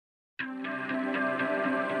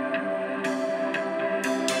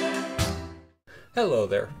Hello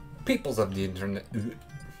there, peoples of the internet.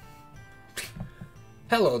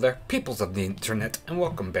 Hello there, peoples of the internet, and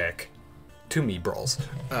welcome back to MII Brawls.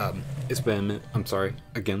 It's been a minute, I'm sorry,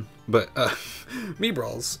 again, but MII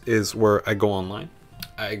Brawls is where I go online.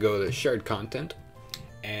 I go to shared content,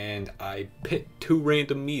 and I pit two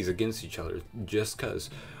random Mii's against each other, just cause.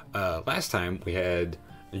 Last time we had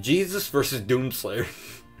Jesus versus Doomslayer.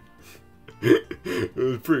 It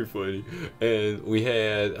was pretty funny, and we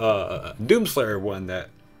had Doomslayer won that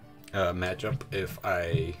matchup, if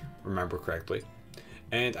I remember correctly.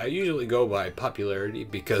 And I usually go by popularity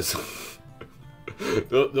because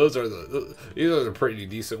these are the pretty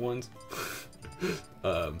decent ones.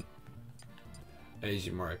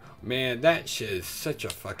 Asian Mario, man, that shit is such a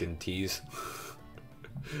fucking tease.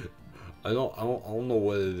 I don't know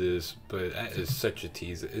what it is, but that is such a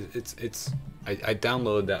tease. I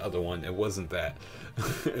downloaded that other one. It wasn't that.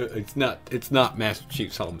 it's not Master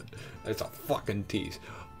Chief's helmet. It's a fucking tease.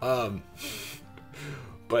 But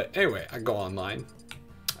anyway, I go online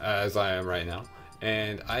as I am right now,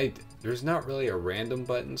 and there's not really a random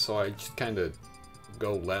button, so I just kind of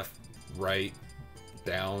go left, right,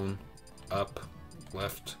 down, up,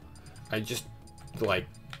 left. I just like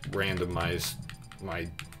randomize my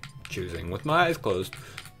choosing with my eyes closed.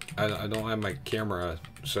 I don't have my camera,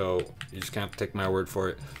 so you just can't take my word for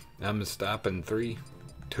it. I'm gonna stop in 3,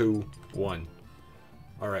 2, 1.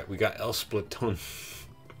 All right, we got El Splaton.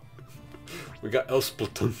 We got El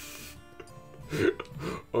Splaton.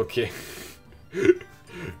 Okay. There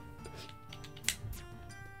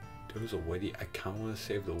was a Woody. I kind of want to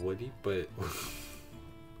save the Woody, but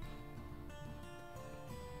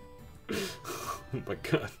oh my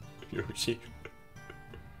God, Yoshi.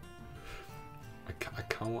 I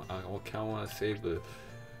kind of want to save the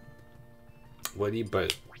Woody,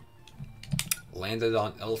 but landed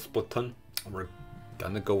on El Splaton. We're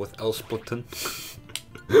gonna go with El Splaton.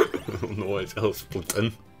 I don't know why it's El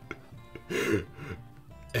Splaton.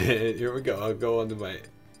 And here we go. I'll go onto my.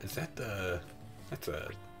 Is that the? That's a.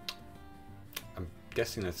 I'm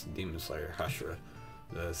guessing that's the Demon Slayer Hashira,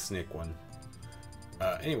 the snake one.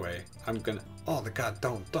 Anyway, I'm gonna. Oh, the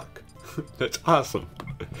goddamn duck. That's awesome.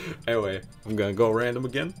 Anyway, I'm gonna go random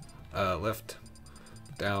again. Left,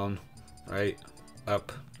 down, right,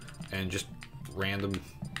 up, and just random.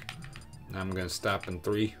 Now I'm gonna stop in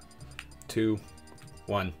 3, 2,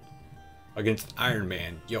 1. Against Iron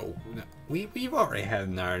Man. Yo, we've already had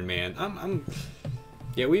an Iron Man.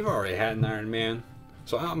 Yeah, we've already had an Iron Man.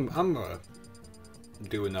 So I'm gonna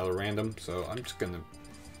do another random. So I'm just gonna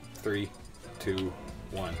 3, 2,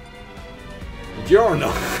 1. Giorno.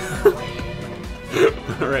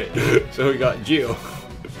 All right. So we got Gio.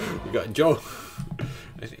 We got Joe.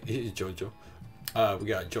 I think he's Jojo. We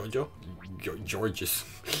got Jojo. Georges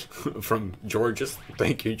from Georges.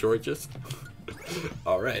 Thank you, Georges.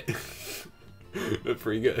 All right. That's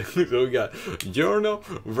pretty good. So we got Giorno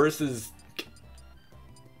versus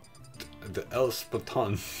the El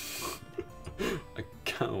Splaton. I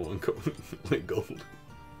kind of want to go like gold.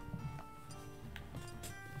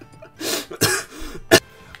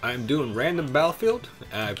 I'm doing random battlefield,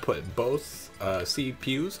 and I put both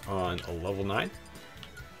CPUs on a level 9.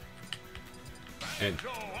 And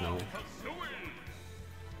no.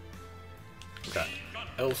 We got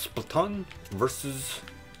El Splaton versus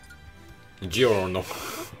Giorno.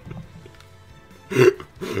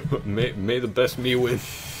 may the best me win.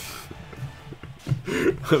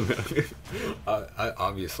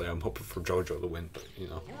 Obviously, I'm hoping for Jojo to win, but you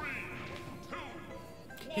know.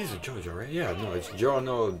 He's a Jojo, right? Yeah, no, it's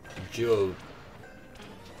Giorno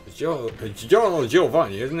it's Giorno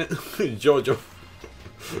Giovanni, isn't it? Jojo.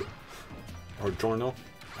 Or Giorno?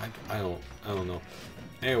 I don't know.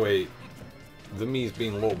 Anyway, the Mii's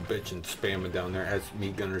being a little bitch and spamming down there as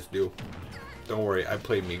Mii Gunners do. Don't worry, I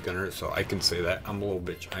play Mii Gunner, so I can say that. I'm a little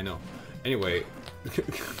bitch, I know. Anyway,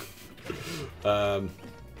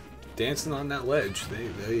 dancing on that ledge.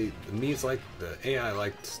 The Mii's like, the AI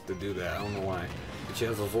likes to do that. I don't know why. But she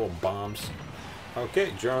has those little bombs.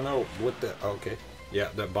 Okay, Giorno with the, okay. Yeah,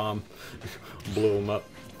 that bomb blew him up.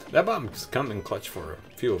 That bomb's come in clutch for a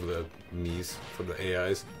few of the Mii's, for the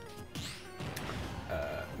AIs.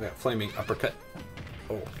 That flaming uppercut.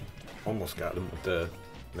 Oh, almost got him with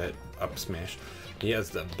that up smash. He has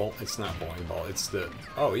the ball. It's not bowling ball. It's the.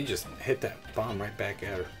 Oh, he just hit that bomb right back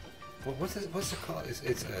at her. What's it called?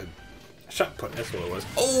 It's a shot put. That's what it was.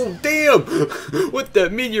 Oh damn! With the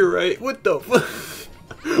meteorite. What the fuck?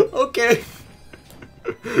 Okay.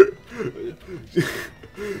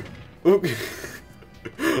 Okay.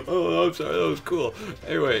 Oh, I'm sorry. That was cool.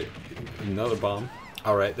 Anyway, another bomb.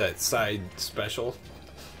 All right, that side special.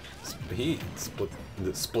 The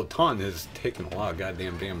Splaton is taking a lot of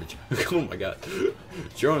goddamn damage. Oh my god.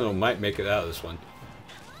 Giorno might make it out of this one.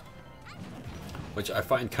 Which I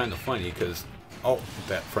find kind of funny because, oh,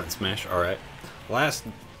 that front smash, alright. Last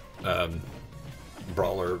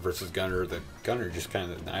Brawler versus Gunner, the Gunner just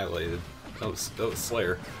kind of annihilated. That was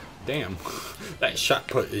Slayer. Damn. That shot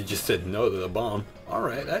put, it just said no to the bomb.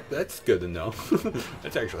 Alright, that's good to know.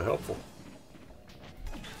 That's actually helpful.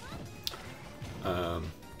 Alright,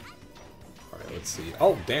 let's see.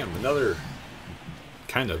 Oh, damn, another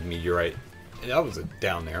kind of meteorite. That was a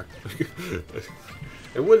down there.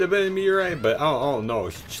 It would have been a meteorite, but oh no,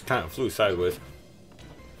 it just kind of flew sideways.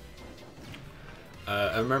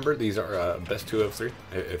 I remember these are best 2 out of 3.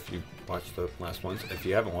 If you watched the last ones, if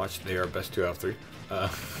you haven't watched, they are best 2 out of 3.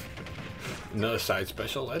 Another side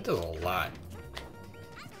special that does a lot.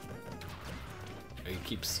 It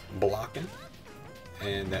keeps blocking,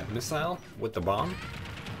 and that missile with the bomb,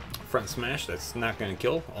 front smash. That's not gonna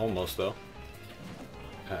kill. Almost though.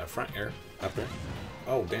 Front air up there.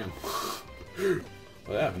 Oh damn.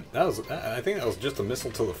 Well, that was. I think that was just a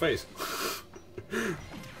missile to the face.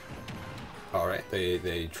 All right,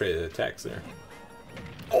 they traded attacks there.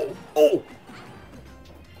 Oh!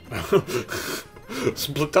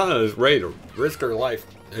 Splaton is ready to risk her life.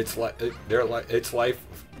 It's life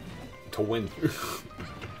to win.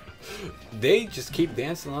 They just keep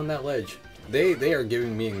dancing on that ledge. They are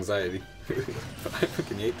giving me anxiety. I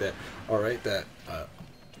fucking hate that. All right, that.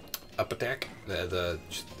 Up attack, the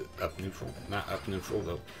up neutral, not up neutral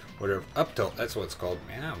though, whatever, up tilt, that's what it's called.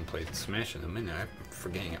 Man, I haven't played Smash in a minute. I'm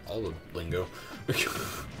forgetting all the lingo.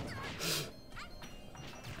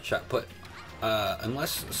 Shot put.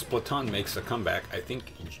 Unless Splaton makes a comeback, I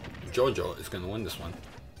think Jojo is going to win this one.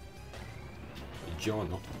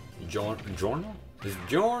 Giorno? Is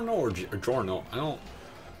Giorno or Giorno? I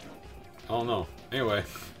don't know. Anyway.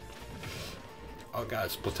 Oh god,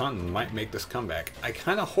 Splaton might make this comeback. I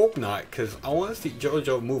kind of hope not, because I want to see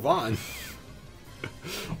Jojo move on.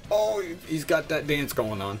 Oh, he's got that dance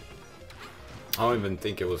going on. I don't even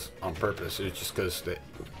think it was on purpose. It was just because the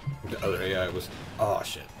other AI was... Oh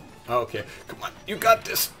shit. Okay, come on, you got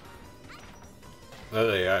this! The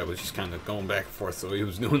other AI was just kind of going back and forth, so he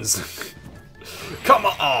was doing this. Come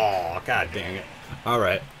on! Oh, god dang it.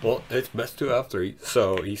 Alright, well, it's best 2 out of 3,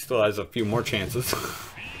 so he still has a few more chances.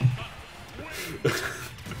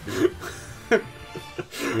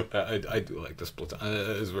 I do like this Splaton.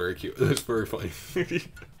 It's very cute. It's very funny.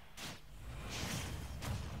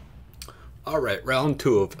 Alright, round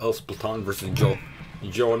 2 of El Splaton versus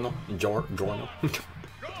Giorno.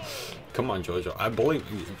 Come on, Jojo. I believe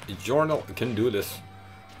Giorno can do this.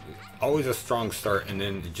 Always a strong start, and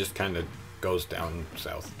then it just kind of goes down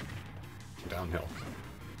south. Downhill.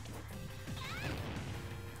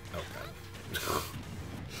 Oh god.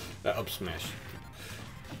 That up smash.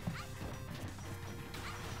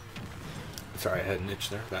 Sorry, I had an itch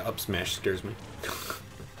there. That up smash scares me.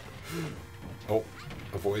 Oh,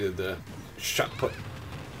 avoided the shot put.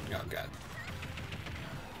 Oh god.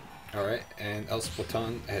 Alright, and El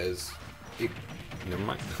Splaton has... Never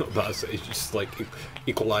mind. I was about to say, just like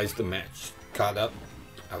equalized the match. Caught up.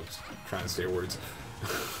 I was trying to say words.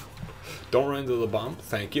 Don't run into the bomb.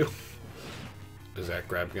 Thank you. Is that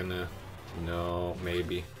grab gonna... No,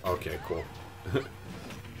 maybe. Okay, cool.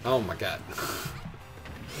 Oh my god.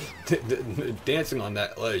 Dancing on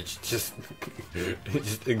that ledge, just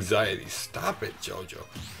anxiety. Stop it, Jojo.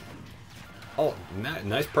 Oh,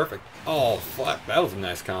 nice, perfect. Oh, fuck, that was a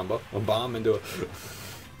nice combo. A bomb into a...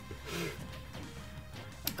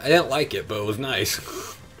 I didn't like it, but it was nice.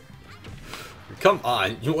 Come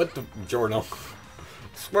on, what the... Giorno.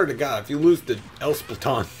 Swear to God, if you lose to El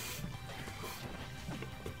Splaton...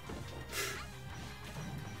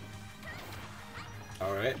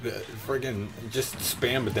 Alright, friggin' just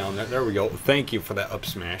spam it down there. There we go. Thank you for that up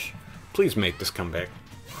smash. Please make this comeback.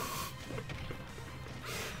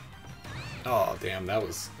 Oh, damn, that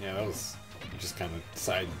was... Yeah, that was just kind of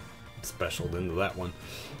side specialed into that one.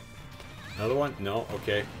 Another one? No?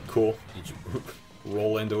 Okay, cool. You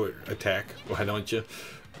roll into it, attack. Why don't you?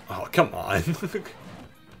 Oh, come on.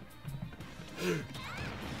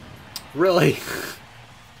 Really?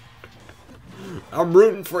 I'm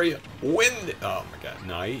rooting for you. Win! Oh my god,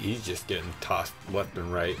 no, he's just getting tossed left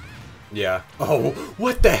and right. Yeah. Oh,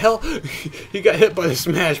 what the hell? He got hit by the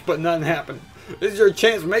smash, but nothing happened. This is your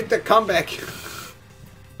chance. Make the comeback.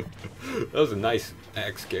 That was a nice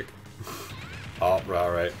axe kick. Oh,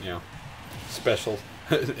 alright, yeah. Special.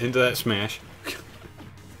 Into that smash.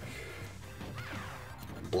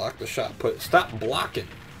 Block the shot put. Stop blocking.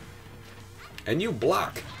 And you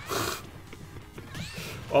block.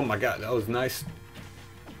 Oh my god, that was nice.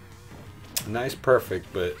 nice perfect,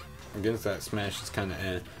 but against that smash it's kind of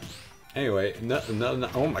eh. Anyway, no,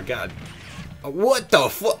 oh my god. What the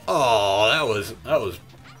fuck? Oh, that was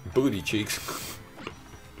booty cheeks.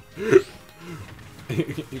 You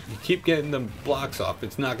keep getting them blocks off.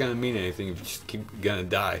 It's not gonna mean anything if you just keep gonna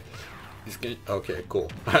die. He's gonna, okay,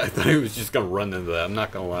 cool. I thought he was just gonna run into that. I'm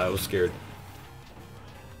not gonna lie, I was scared.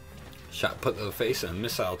 Shot put to the face and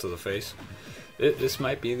missile to the face. This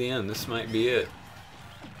might be the end. This might be it.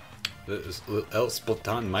 El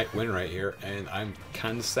Splaton might win right here, and I'm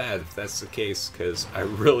kind of sad if that's the case, because I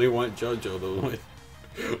really want JoJo to win.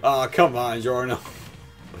 Oh, come on, Giorno.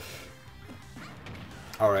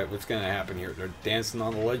 Alright, what's going to happen here? They're dancing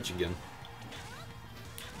on the ledge again.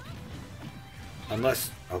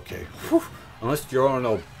 Unless, okay. Whew, unless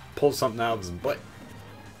Giorno pulls something out of his butt.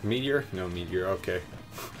 Meteor? No meteor, okay.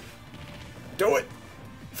 Do it!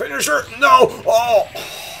 Finish her! No! Oh!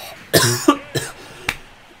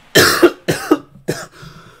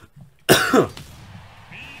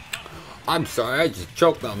 I'm sorry, I just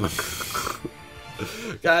choked on them.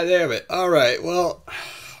 God damn it. Alright, well,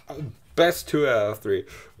 best 2 out of 3.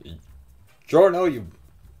 Giorno, you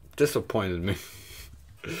disappointed me.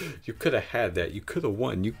 You could have had that. You could have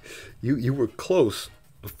won. You were close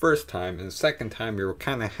the first time, and the second time you were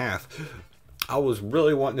kind of half. I was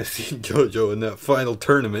really wanting to see JoJo in that final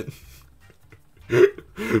tournament.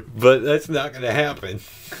 But that's not going to happen.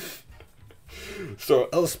 So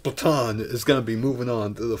El Splaton is going to be moving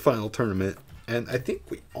on to the final tournament. And I think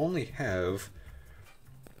we only have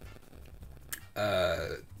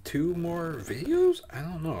 2 more videos? I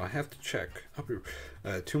don't know. I have to check.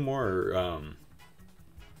 2 more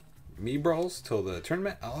MII Brawls till the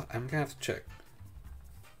tournament. I'm going to have to check.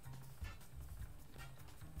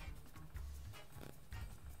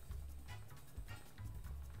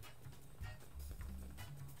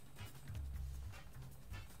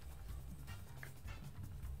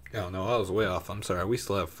 Oh no, I was way off. I'm sorry. We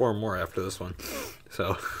still have 4 more after this one.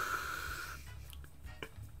 So.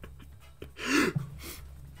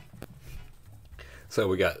 So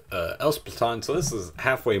we got El Splaton. So this is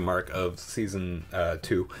halfway mark of season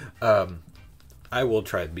 2. I will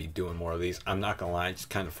try to be doing more of these. I'm not gonna lie, I just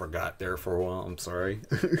kind of forgot there for a while. I'm sorry.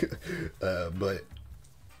 But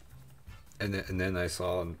and then I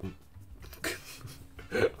saw on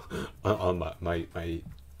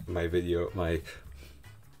my video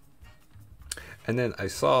and then I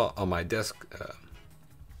saw on my desk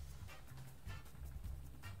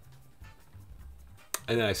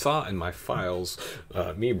and then I saw in my files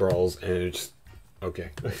MII Brawls, and it's okay.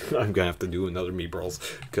 I'm gonna have to do another MII Brawls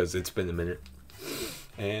because it's been a minute.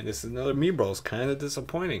 And this is another MII Brawls, kind of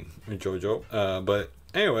disappointing, JoJo. But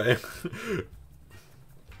anyway,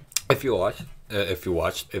 if you watched, if you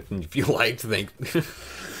liked,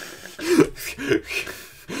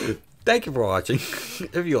 thank you for watching.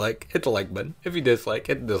 If you like, hit the like button. If you dislike,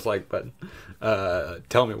 hit the dislike button.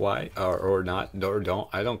 Tell me why, or not, or don't.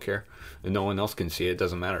 I don't care. And no one else can see it. It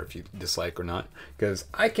doesn't matter if you dislike or not, because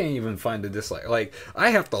I can't even find the dislike. Like,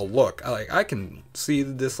 I have to look. Like, I can see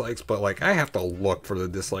the dislikes, but like I have to look for the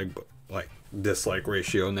dislike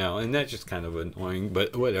ratio now, and that's just kind of annoying.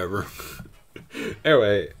 But whatever.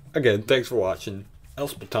 Anyway, again, thanks for watching. El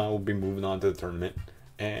Splaton will be moving on to the tournament,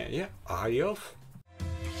 and yeah, adios.